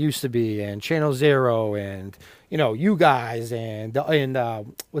Better Than It Used to Be and Channel Zero and you guys and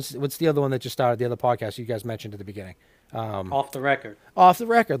what's the other one that just started, the other podcast you guys mentioned at the beginning, Off the Record,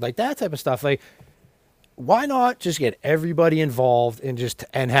 like that type of stuff. Like why not just get everybody involved and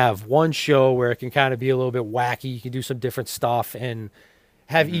have one show where it can kind of be a little bit wacky, you can do some different stuff and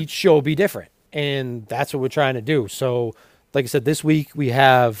have each show be different, and that's what we're trying to do. So like I said, this week we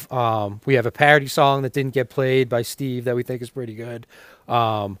have a parody song that didn't get played by Steve that we think is pretty good.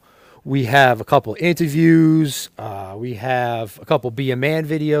 We have a couple interviews. We have a couple Be a Man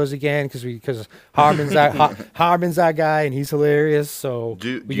videos again because Harmon's our guy and he's hilarious. So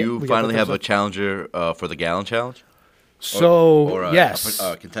do you finally have a challenger for the Gallon Challenge? So yes,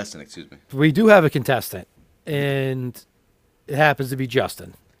 contestant. Excuse me. We do have a contestant, and it happens to be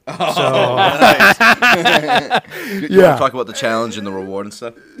Justin. You want to talk about the challenge and the reward and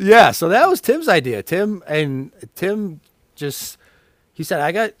stuff? Yeah, so that was Tim's idea. Tim just, he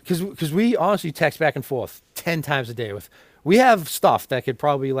said, because we honestly text back and forth 10 times a day we have stuff that could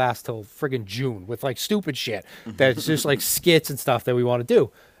probably last till friggin' June with like stupid shit that's just like skits and stuff that we want to do.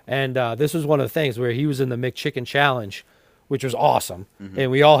 And this was one of the things where he was in the McChicken Challenge, which was awesome.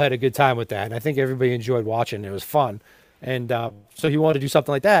 And we all had a good time with that. And I think everybody enjoyed watching. It was fun. And so he wanted to do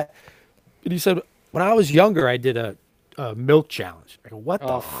something like that. And he said, when I was younger, I did a milk challenge. I go, what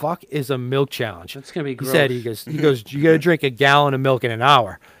the fuck is a milk challenge? That's going to be gross. He goes, you got to drink a gallon of milk in an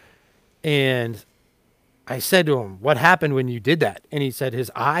hour. And I said to him, what happened when you did that? And he said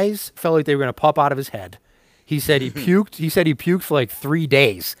his eyes felt like they were going to pop out of his head. He said he puked. He said he puked for like 3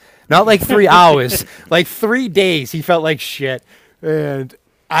 days. Not like 3 hours. Like 3 days. He felt like shit. And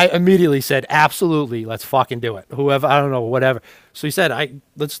I immediately said, absolutely, let's fucking do it. Whoever, I don't know, whatever. So he said,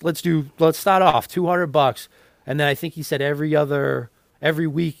 let's start off $200, and then I think he said every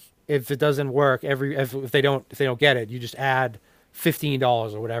week, if it doesn't work, if they don't get it, you just add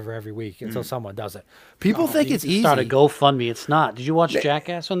 $15 or whatever every week until someone does it. People think it's easy. Start a GoFundMe. It's not. Did you watch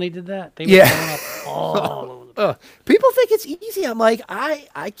Jackass when they did that? They were throwing up all over the people think it's easy. I'm like,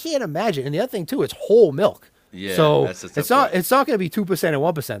 I can't imagine. And the other thing too, it's whole milk. Yeah, so that's it's not going to be 2% and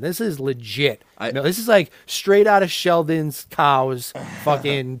 1%. This is legit. This is like straight out of Sheldon's cow's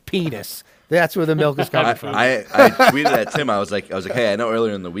fucking penis. That's where the milk is coming from. I tweeted at Tim. I was like, hey, I know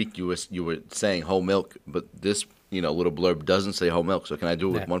earlier in the week you were saying whole milk, but this little blurb doesn't say whole milk. So can I do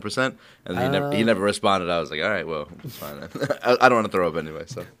it with 1%? And he never responded. I was like, all right, well, it's fine. I don't want to throw up anyway.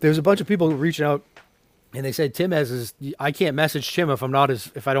 So there's a bunch of people reaching out, and they said Tim has I can't message Tim if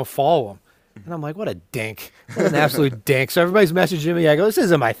I don't follow him. And I'm like, what a dink. What an absolute dink. So everybody's messaging me. I go, this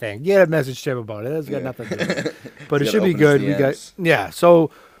isn't my thing. You got to message Tim about it. It's got nothing to do with it. But it should be good.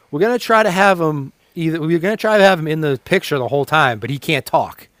 So we're going to try to have him in the picture the whole time, but he can't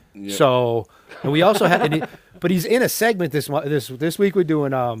talk. Yeah. So, and we also have, but he's in a segment this week. We're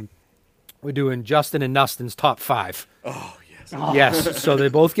doing Justin and Nustin's top 5. Oh, yes. Yes. So they're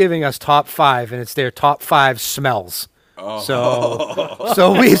both giving us top 5, and it's their top 5 smells.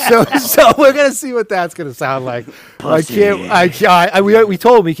 So we're gonna see what that's gonna sound like. We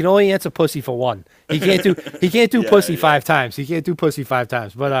told him he can only answer pussy for one. He can't do pussy 5 times. He can't do pussy 5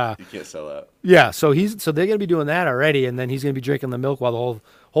 times. But you can't sell out. yeah. So they're gonna be doing that already, and then he's gonna be drinking the milk while the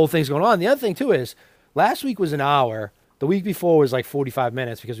whole thing's going on. The other thing too is last week was an hour. The week before was like 45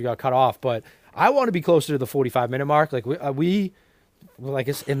 minutes because we got cut off. But I want to be closer to the 45-minute mark. Like we like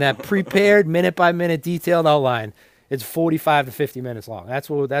it's in that prepared minute by minute detailed outline. It's 45 to 50 minutes long. That's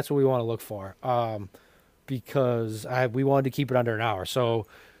what we want to look for, because we wanted to keep it under an hour. So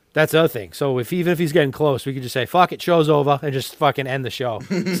that's the other thing. So even if he's getting close, we could just say "fuck it, show's over" and just fucking end the show.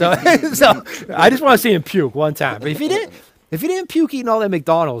 So I just want to see him puke one time. But if he didn't puke eating all that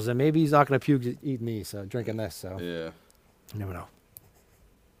McDonald's, then maybe he's not going to puke eating these. So drinking this. So Yeah. you never know.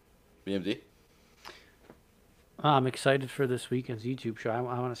 BMD. I'm excited for this weekend's YouTube show. I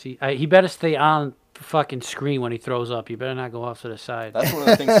want to see. He better stay on the fucking screen when he throws up. He better not go off to the side. That's one of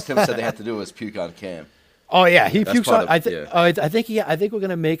the things Tim said they had to do was puke on cam. Oh yeah, he That's pukes part on. of- I think we're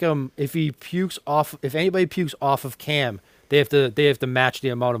gonna make him. If he pukes off, if anybody pukes off of cam, they have to match the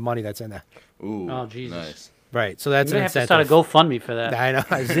amount of money that's in there. Ooh. Oh, Jesus. Nice. Right. So that's We're an gonna have to incentive. start a GoFundMe for that. I know.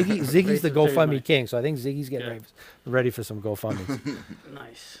 Ziggy's the Raise some money. GoFundMe king, so I think Ziggy's getting ready for some GoFundMes.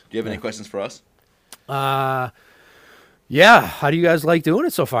 Nice. Do you have any questions for us? Yeah. How do you guys like doing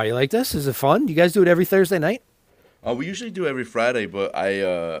it so far? You like this? Is it fun? Do you guys do it every Thursday night? We usually do every Friday, but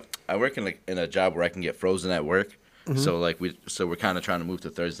I work in a job where I can get frozen at work. So we're kind of trying to move to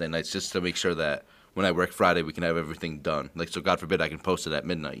Thursday nights just to make sure that when I work Friday we can have everything done. Like, so God forbid I can post it at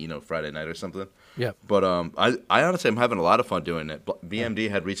midnight, Friday night or something. Yep. But I honestly am having a lot of fun doing it. BMD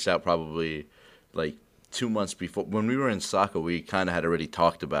had reached out probably like 2 months before when we were in Saco. We kind of had already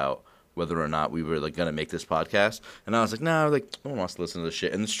talked about whether or not we were like gonna make this podcast, and I was like, no, like no one wants to listen to this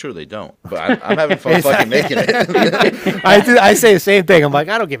shit, and it's true they don't. But I'm having fun fucking making it. I say the same thing. I'm like,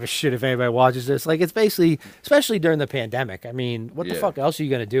 I don't give a shit if anybody watches this. Like, it's basically, especially during the pandemic. I mean, what the fuck else are you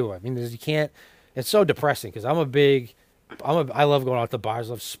gonna do? I mean, you can't. It's so depressing because I love going out to bars,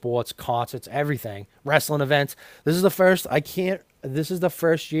 love sports, concerts, everything, wrestling events. This is the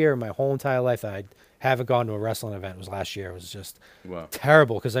first year in my whole entire life that I haven't gone to a wrestling event. It was last year. It was just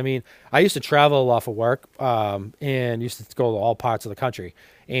terrible because, I mean, I used to travel a lot for work and used to go to all parts of the country.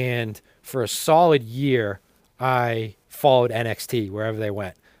 And for a solid year, I followed NXT wherever they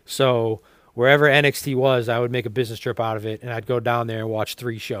went. So wherever NXT was, I would make a business trip out of it, and I'd go down there and watch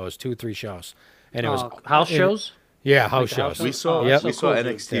 3 shows, 2 or 3 shows. And it was house shows? Yeah, house Like shows. We saw Yep. we saw So cool,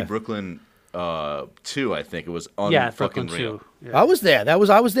 NXT Yeah. Brooklyn 2, I think it was on Brooklyn fucking real. 2. Yeah. I was there. I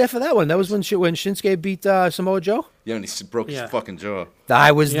was there for that one. That was when Shinsuke beat Samoa Joe. Yeah, and he broke his Yeah. fucking jaw.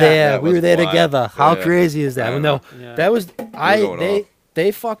 I was Yeah. there. That We was were there wild. together. How Yeah. crazy is that? I Well, know. no, Yeah. that was going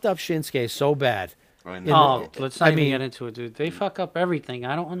they fucked up Shinsuke so bad. I In know. Oh, let's not I even mean- get into it, dude. They fuck up everything.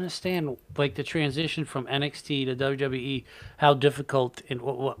 I don't understand, like, the transition from NXT to WWE, how difficult and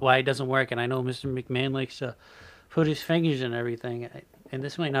why it doesn't work. And I know Mr. McMahon likes to put his fingers in everything. And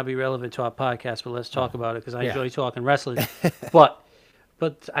this might not be relevant to our podcast, but let's talk about it because I Yeah. enjoy talking wrestling.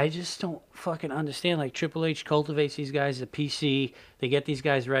 But I just don't fucking understand. Like, Triple H cultivates these guys at PC. They get these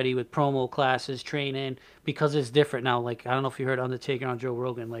guys ready with promo classes, training, because it's different now. Like, I don't know if you heard Undertaker on Joe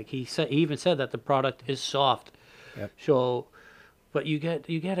Rogan. Like, he even said that the product is soft. Yep. So, but you get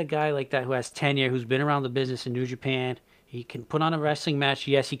a guy like that who has tenure, who's been around the business in New Japan. He can put on a wrestling match.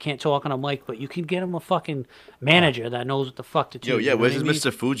 Yes, he can't talk on a mic, but you can get him a fucking manager that knows what the fuck to do. Yo, you yeah, know where's what I mean?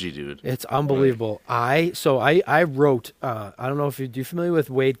 Mr. Fuji, dude? It's unbelievable. I wrote. I don't know if you familiar with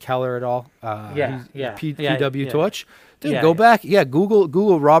Wade Keller at all. Yeah, yeah, PW yeah. Torch. Dude, Yeah, go yeah. back. Yeah,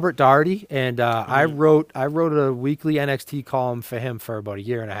 Google Robert Doherty, and I wrote a weekly NXT column for him for about a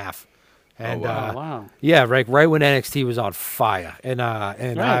year and a half. And wow. Wow. yeah, right when NXT was on fire, and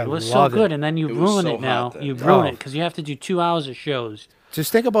Right, I it was so loved good, it. and then you It was ruin so it now. hot then. You ruin Oh. it because you have to do 2 hours of shows.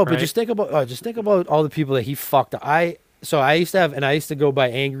 Just think about, Right. just think about all the people that he fucked up. I used to go by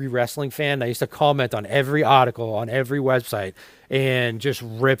Angry Wrestling Fan. I used to comment on every article on every website and just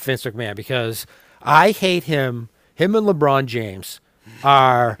rip Vince McMahon because I hate him. Him and LeBron James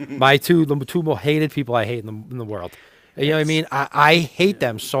are the two most hated people I hate in the world. You know what I mean? I hate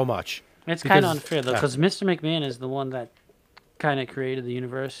them so much. It's kind of Because- unfair though, because Mr. McMahon is the one that kind of created the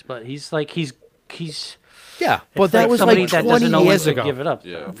universe, but he's Yeah, it's but that was somebody like that 20 doesn't know when years to ago. give it up.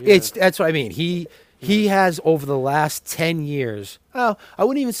 Yeah. That's what I mean. He has over the last 10 years. Oh, I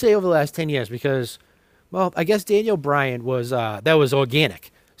wouldn't even say over the last 10 years because, well, I guess Daniel Bryan was that was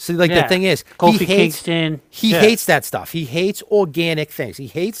organic. So like the thing is, Kofi he hates Kingston. he hates that stuff. He hates organic things. He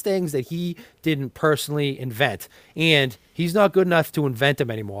hates things that he didn't personally invent, and he's not good enough to invent them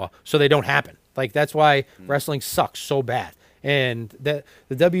anymore, so they don't happen. Like that's why wrestling sucks so bad. And the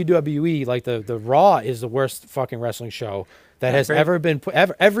WWE, like the Raw, is the worst fucking wrestling show that has ever been put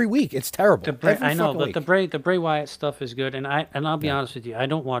every week. It's terrible. I know, but the Bray Wyatt stuff is good, and I'll be honest with you, I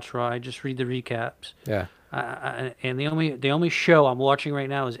don't watch Raw. I just read the recaps. Yeah. And the only show I'm watching right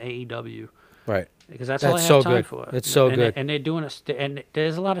now is AEW. Right. Because that's all I have time good. for. It's so good. And they're doing and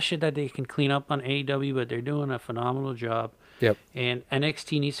there's a lot of shit that they can clean up on AEW, but they're doing a phenomenal job. Yep. And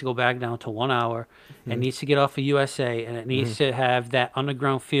NXT needs to go back down to 1 hour. It needs to get off of USA, and it needs to have that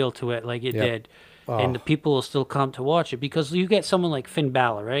underground feel to it like it did. And the people will still come to watch it because you get someone like Finn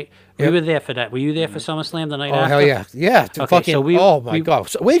Balor, right? We were there for that. Were you there for SummerSlam the night after? Oh, hell yeah. Yeah. Okay, fucking, so oh, my God.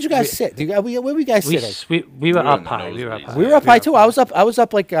 So where did you guys sit? Where were you guys sitting? We were up high. We were up high. We were up high too. I was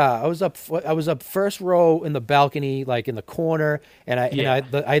up first row in the balcony, like in the corner, and I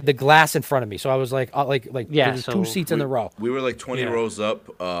had the glass in front of me, so I was like there was 2 seats in the row. We were like 20 rows up.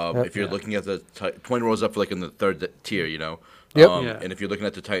 If you're looking at the 20 rows up, like in the third tier, you know. And if you're looking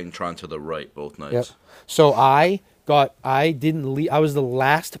at the Titantron to the right, both nights. Yep. So I didn't leave. I was the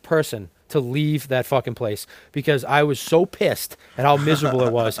last person to leave that fucking place because I was so pissed at how miserable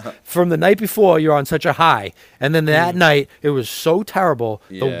it was. From the night before, you're on such a high, and then that night it was so terrible.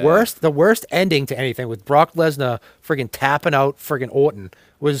 The worst ending to anything with Brock Lesnar friggin' tapping out friggin' Orton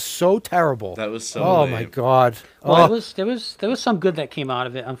was so terrible. That was so. Oh lame. my God. Well, there was some good that came out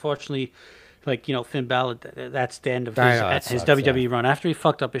of it. Unfortunately, like Finn Balor, that's the end of his WWE run. After he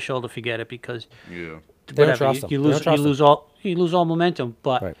fucked up his shoulder, forget it because whatever you lose all momentum.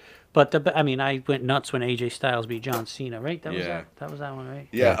 But I went nuts when AJ Styles beat John Cena, right? That was that one, right?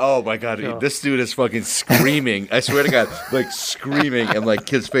 Yeah. Oh my God, dude. This dude is fucking screaming. I swear to God, like screaming and like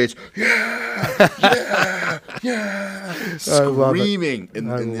kid's face. Yeah, screaming in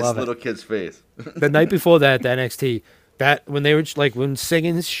this little kid's face. The night before that, the NXT. That when they were when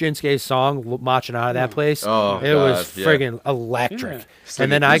singing Shinsuke's song, marching out of that place, it was friggin' electric. Yeah.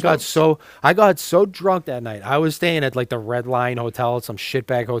 And then I got so drunk that night. I was staying at like the Red Line Hotel, some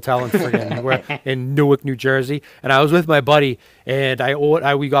shitbag hotel in Newark, New Jersey, and I was with my buddy. And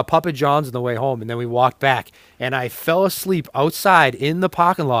we got Papa John's on the way home, and then we walked back. And I fell asleep outside in the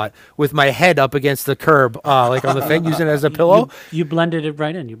parking lot with my head up against the curb, like on the thing, using it as a pillow. You blended it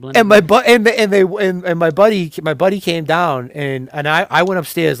right in. And my buddy came down, and I went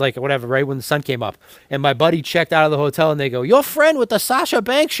upstairs like whatever, right when the sun came up. And my buddy checked out of the hotel, and they go, "Your friend with the Sasha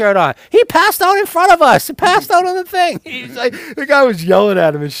Banks shirt on, he passed out in front of us. He passed out on the thing." He's like, the guy was yelling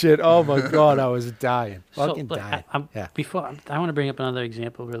at him and shit. Oh my God, I was dying, fucking dying. I want to bring up another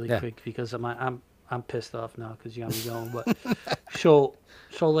example really quick because I'm pissed off now because you got me going. But so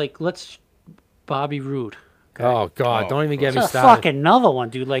like let's Bobby Roode. Okay? Oh God, don't even get me started. Fucking another one,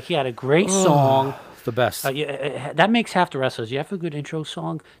 dude. Like he had a great song. The best. That makes half the wrestlers. You have a good intro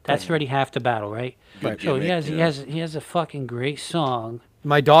song. That's already half the battle, right? So he has a fucking great song.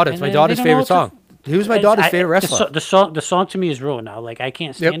 My daughter's favorite song. He was my daughter's favorite wrestler. The song to me is ruined now. Like I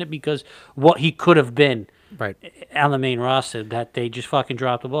can't stand it because what he could have been. Right. On the main roster, that they just fucking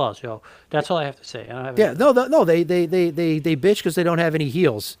dropped the ball. So that's all I have to say. They bitch because they don't have any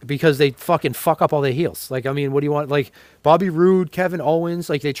heels because they fucking fuck up all their heels. Like, I mean, what do you want? Like Bobby Roode, Kevin Owens,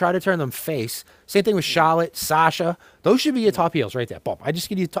 like they try to turn them face. Same thing with Charlotte, Sasha. Those should be your top heels right there. Boom. I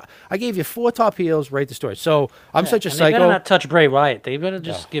gave you 4 top heels. Write the story. So I'm such a psycho. They better not touch Bray Wyatt. They better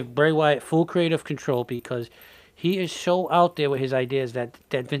just give Bray Wyatt full creative control because he is so out there with his ideas that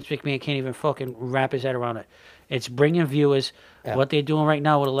Vince McMahon can't even fucking wrap his head around it. It's bringing viewers. Yeah. What they're doing right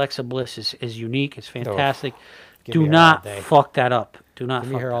now with Alexa Bliss is unique. It's fantastic. Do not fuck that up. Do not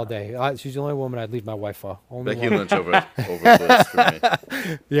fuck her all day. She's the only woman I'd leave my wife for. Becky Lynch over Bliss for me.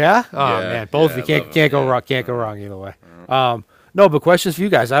 Yeah? Oh, man. Both of you can't go wrong. Can't go wrong either way. No, but questions for you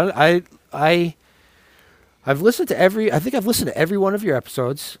guys. I've listened to every one of your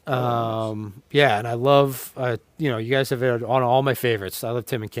episodes. And I love, you guys have it on all my favorites. I love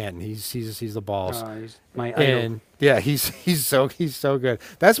Tim and Canton. He's the balls. He's my idol. And he's so good.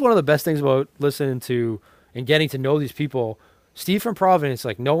 That's one of the best things about listening to and getting to know these people. Steve from Providence,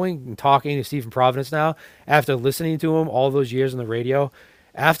 like knowing and talking to Steve from Providence now, after listening to him all those years on the radio,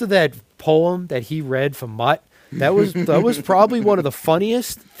 after that poem that he read from Mutt, that was probably one of the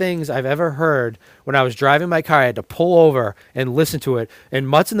funniest things I've ever heard. When I was driving my car, I had to pull over and listen to it. And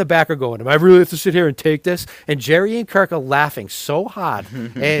Mutt's in the back are going, "Am I really have to sit here and take this?" And Jerry and Kirk are laughing so hard.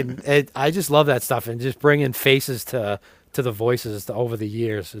 and I just love that stuff and just bringing faces to to the voices over the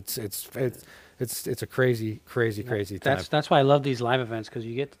years. It's a crazy time. That's why I love these live events, because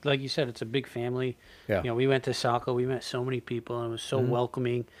you get, like you said, it's a big family. Yeah. You know, we went to Salco, we met so many people, and it was so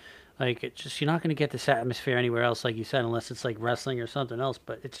welcoming. Like, it's just, you're not going to get this atmosphere anywhere else, like you said, unless it's like wrestling or something else.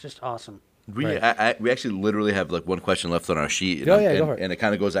 But it's just awesome. We actually literally have like one question left on our sheet, and, Go for it. and it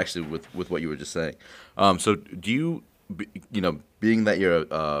kind of goes actually with what you were just saying. So do you, being that you're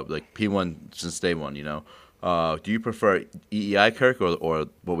like P1 since day one, do you prefer EEI Kirk or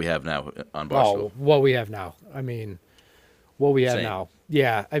what we have now on Barstool? Oh, what we have now. I mean, what we have Same. now.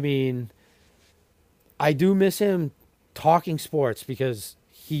 Yeah, I mean, I do miss him talking sports because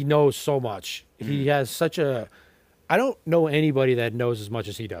he knows so much. He has such a. I don't know anybody that knows as much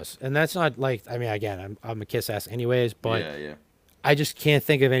as he does, and that's not like. I mean, again, I'm a kiss ass anyways, but yeah. I just can't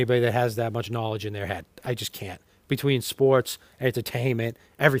think of anybody that has that much knowledge in their head. I just can't. Between sports, entertainment,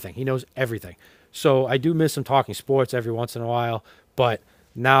 everything, he knows everything. So I do miss him talking sports every once in a while, but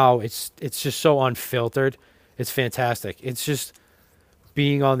now it's just so unfiltered. It's fantastic. It's just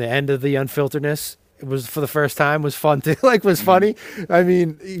being on the end of the unfilteredness. It was for the first time was fun too. Was funny. I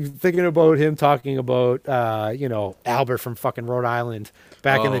mean, thinking about him talking about Albert from fucking Rhode Island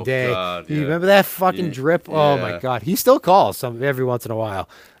back in the day. God, You yeah. remember that fucking drip? Oh my Yeah. God, he still calls every once in a while.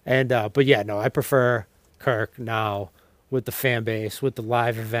 And but yeah, no, I prefer Kirk now with the fan base, with the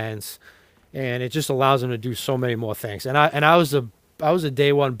live events, and it just allows him to do so many more things. And I was a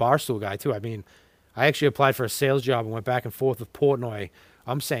day one Barstool guy too. I mean, I actually applied for a sales job and went back and forth with Portnoy.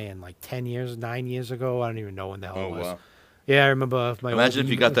 I'm saying like 9 years ago. I don't even know when the hell it was. Wow. Yeah, I remember. Imagine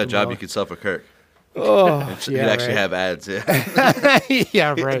if you got that job, you could sell for Kirk. Oh, You'd yeah, actually right. have ads. Yeah,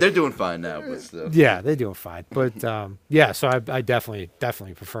 Yeah, right. They're doing fine now, but still. Yeah, they're doing fine. But yeah, so I definitely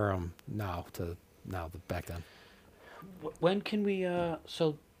prefer them now to back then. When can we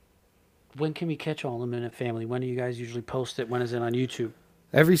when can we catch All in a Minute Family? When do you guys usually post it? When is it on YouTube?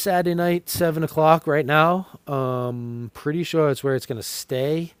 Every Saturday night, 7 o'clock right now. Pretty sure it's where it's going to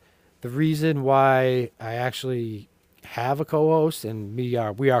stay. The reason why I actually have a co-host and we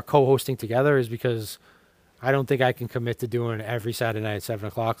are co-hosting together is because I don't think I can commit to doing every Saturday night at 7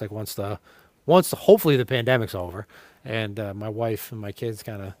 o'clock. Like once hopefully the pandemic's over and my wife and my kids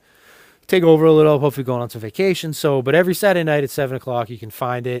kind of take over a little, hopefully going on some vacation. So, but every Saturday night at 7 o'clock, you can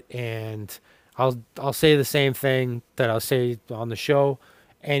find it. And I'll say the same thing that I'll say on the show.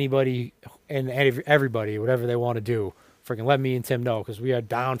 Anybody and everybody, whatever they want to do, freaking let me and Tim know, because we are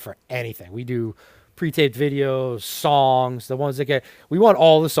down for anything. We do pre-taped videos, songs, the ones that we want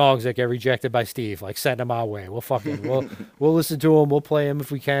all the songs that get rejected by Steve, like send them our way. We'll listen to them. We'll play them if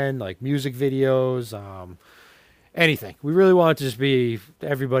we can, like music videos, anything. We really want it to just be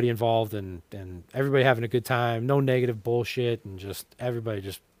everybody involved and everybody having a good time. No negative bullshit, and just everybody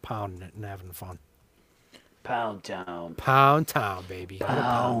just pounding it and having fun. Pound Town. Pound Town, baby.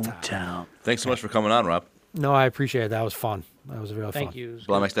 Pound Town. Thanks so much for coming on, Rob. No, I appreciate it. That was fun. That was real fun. Thank you. It was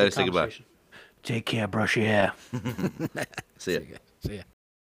Blind Mike's good Daddy, say goodbye. conversation. Take care. Brush your hair. See ya. See ya.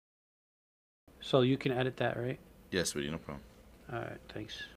 So you can edit that, right? Yes, sweetie, no problem. All right. Thanks.